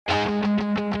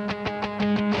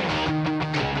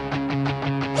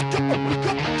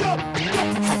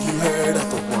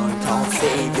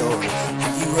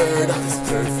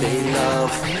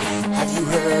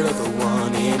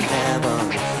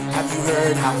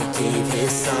God gave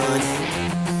his son,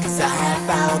 'cause I have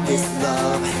found this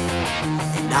love,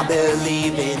 and I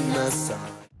believe in the sun.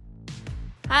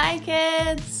 Hi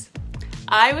kids!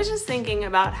 I was just thinking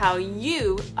about how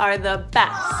you are the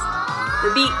best.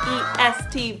 The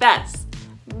B-E-S-T, best.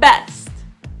 Best.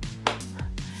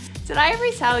 Did I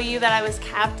ever tell you that I was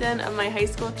captain of my high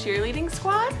school cheerleading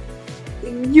squad?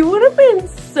 You would have been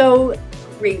so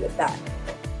great at that.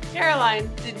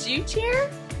 Caroline, did you cheer?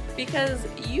 Because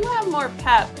you have more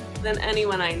pep than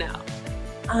anyone I know.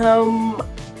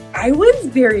 I was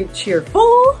very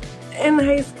cheerful in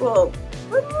high school,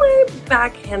 but my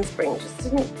back handspring just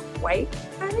didn't quite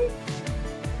cut it.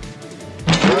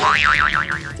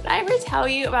 Did I ever tell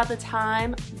you about the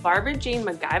time Barbara Jean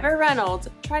MacGyver Reynolds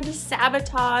tried to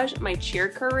sabotage my cheer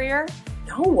career?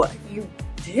 No, you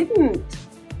didn't.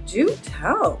 Do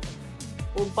tell.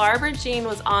 Well, Barbara Jean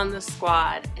was on the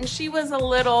squad, and she was a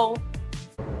little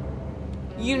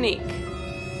unique.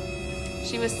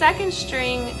 She was second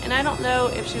string, and I don't know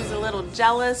if she was a little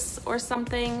jealous or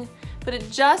something, but it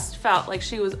just felt like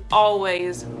she was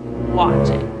always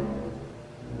watching.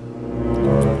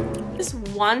 This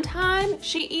one time,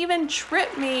 she even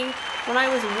tripped me when I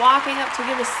was walking up to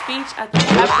give a speech at the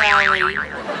pep rally. It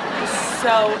was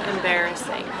so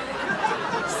embarrassing.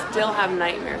 Still have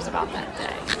nightmares about that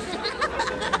day.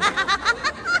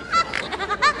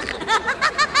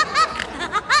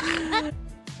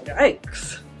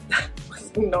 Yikes. That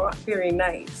was not very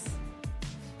nice.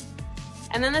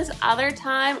 And then this other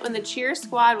time when the cheer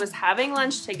squad was having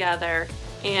lunch together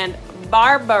and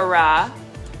Barbara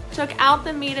took out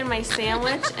the meat in my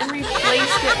sandwich and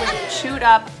replaced it with chewed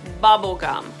up bubble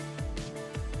gum.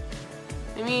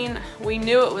 I mean, we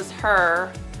knew it was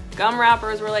her. Gum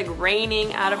wrappers were like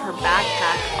raining out of her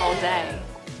backpack all day.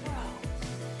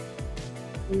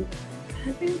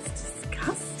 That is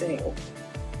disgusting.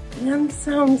 And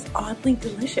sounds oddly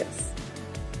delicious.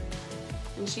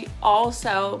 And she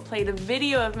also played a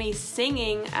video of me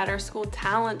singing at our school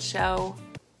talent show.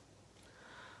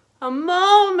 A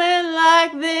moment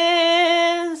like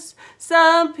this,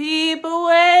 some people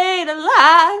wait a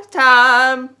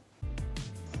lifetime.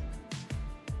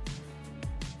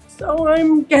 So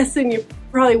I'm guessing you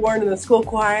probably weren't in the school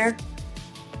choir.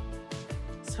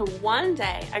 So one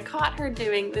day I caught her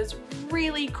doing this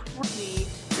really crazy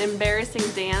and embarrassing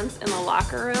dance in the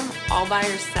locker room all by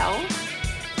herself.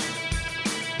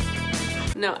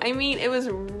 No, I mean, it was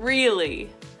really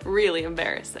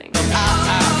embarrassing.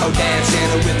 Oh,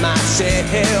 dancing with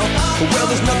myself. Well,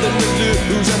 there's nothing to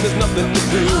lose and there's nothing to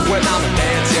prove when I'm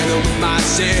dancing with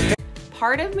myself.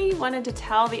 Part of me wanted to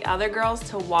tell the other girls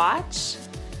to watch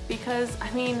because,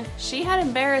 I mean, she had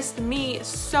embarrassed me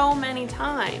so many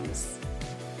times.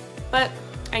 But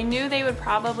I knew they would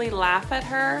probably laugh at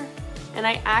her, and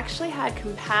I actually had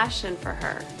compassion for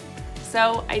her.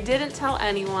 So I didn't tell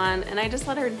anyone, and I just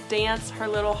let her dance her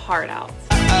little heart out.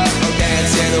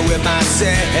 Dancing with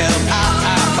myself.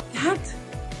 That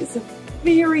is a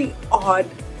very odd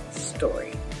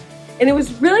story. And it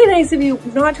was really nice of you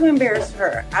not to embarrass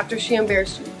her after she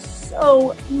embarrassed you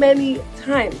so many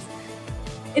times.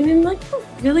 And in like a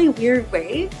really weird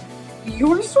way,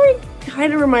 your story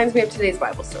kind of reminds me of today's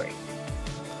Bible story.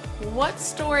 What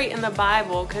story in the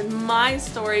Bible could my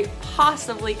story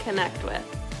possibly connect with?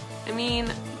 I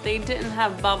mean, they didn't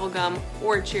have bubblegum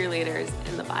or cheerleaders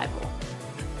in the Bible.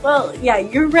 Well, yeah,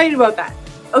 you're right about that.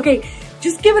 Okay,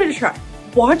 just give it a try.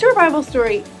 Watch our Bible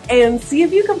story and see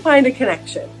if you can find a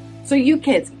connection. So you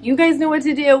kids, you guys know what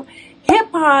to do.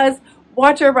 Hit pause,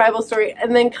 watch our Bible story,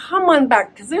 and then come on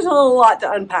back because there's a lot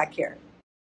to unpack here.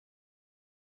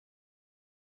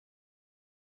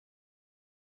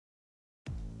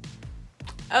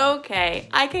 Okay,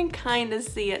 I can kind of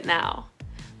see it now.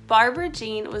 Barbara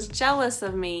Jean was jealous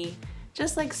of me,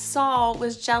 just like Saul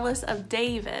was jealous of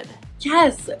David.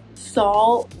 Yes,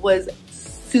 Saul was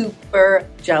super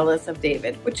jealous of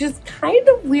David, which is kind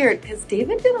of weird because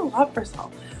David did a lot for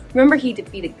Saul. Remember, he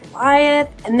defeated Goliath,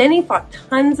 and then he fought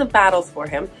tons of battles for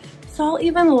him. Saul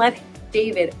even let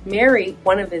David marry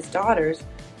one of his daughters,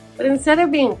 but instead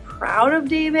of being proud of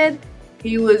David,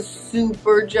 he was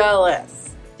super jealous.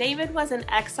 David was in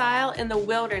exile in the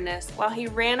wilderness while he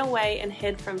ran away and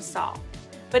hid from Saul.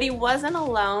 But he wasn't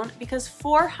alone because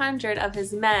 400 of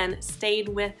his men stayed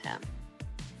with him.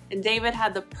 And David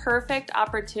had the perfect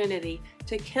opportunity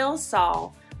to kill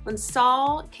Saul when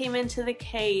Saul came into the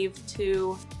cave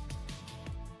to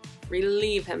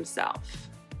relieve himself.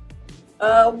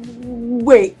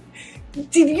 Wait,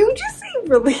 did you just say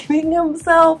relieving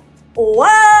himself?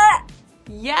 What?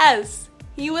 Yes,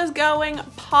 he was going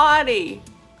potty.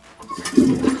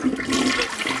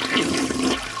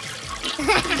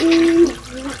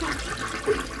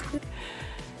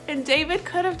 David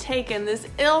could have taken this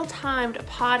ill-timed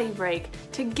potty break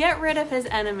to get rid of his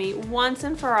enemy once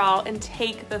and for all and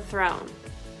take the throne.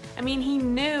 I mean, he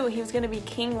knew he was going to be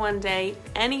king one day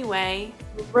anyway.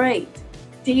 Right.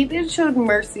 David showed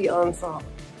mercy on Saul,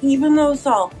 even though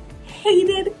Saul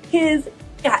hated his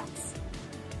guts.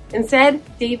 Instead,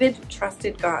 David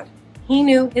trusted God. He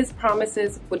knew his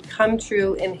promises would come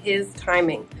true in his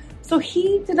timing. So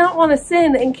he did not want to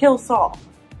sin and kill Saul.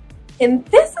 And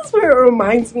this is where it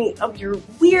reminds me of your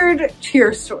weird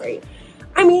cheer story.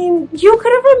 I mean, you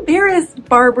could have embarrassed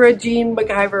Barbara Jean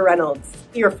MacGyver Reynolds,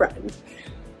 your friend.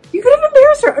 You could have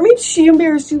embarrassed her. I mean, she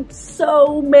embarrassed you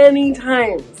so many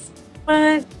times.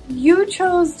 But you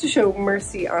chose to show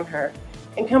mercy on her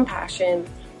and compassion.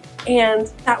 And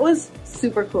that was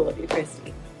super cool of you,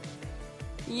 Christy.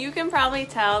 You can probably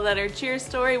tell that our cheer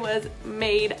story was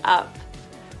made up.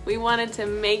 We wanted to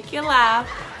make you laugh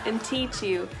and teach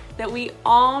you that we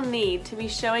all need to be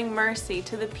showing mercy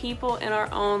to the people in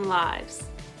our own lives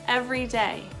every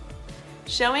day.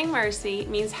 Showing mercy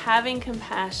means having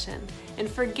compassion and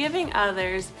forgiving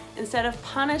others instead of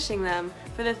punishing them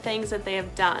for the things that they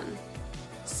have done.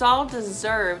 Saul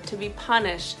deserved to be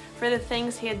punished for the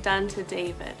things he had done to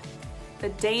David,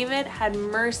 but David had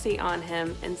mercy on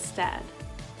him instead.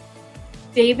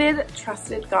 David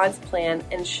trusted God's plan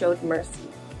and showed mercy.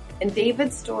 In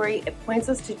David's story, it points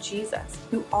us to Jesus,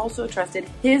 who also trusted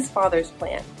his Father's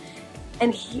plan.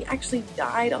 And he actually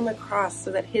died on the cross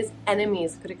so that his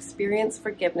enemies could experience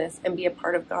forgiveness and be a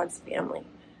part of God's family.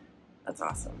 That's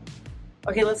awesome.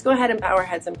 Okay, let's go ahead and bow our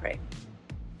heads and pray.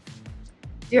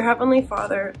 Dear Heavenly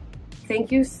Father,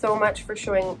 thank you so much for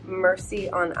showing mercy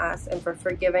on us and for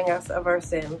forgiving us of our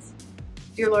sins.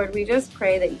 Dear Lord, we just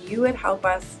pray that you would help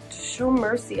us to show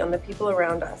mercy on the people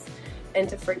around us and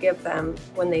to forgive them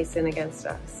when they sin against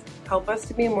us. Help us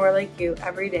to be more like you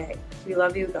every day. We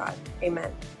love you, God. Amen.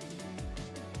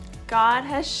 God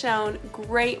has shown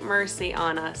great mercy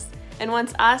on us and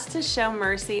wants us to show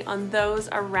mercy on those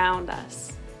around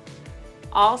us.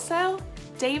 Also,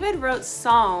 David wrote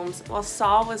Psalms while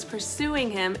Saul was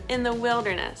pursuing him in the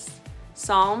wilderness.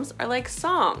 Psalms are like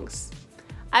songs.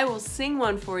 I will sing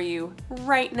one for you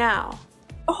right now.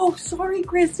 Oh, sorry,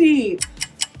 Chrissy.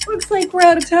 Looks like we're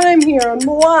out of time here on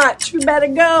the watch. We better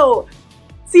go.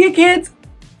 See you, kids.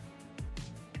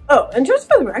 Oh, and just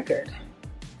for the record,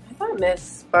 I thought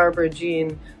Miss Barbara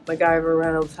Jean MacGyver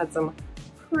Reynolds had some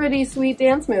pretty sweet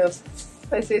dance moves,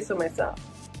 if I say so myself.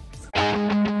 Have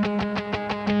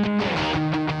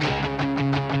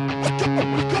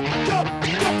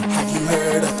you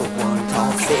heard of the one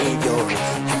called Savior?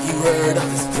 Have you heard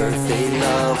of his perfect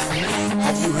love?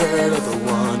 Have you heard of the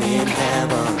one in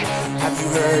heaven? Have you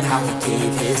heard how he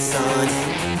gave his son?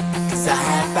 'Cause I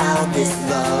have found this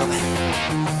love,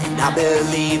 and I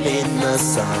believe in the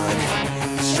Son.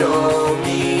 Show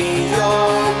me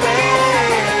your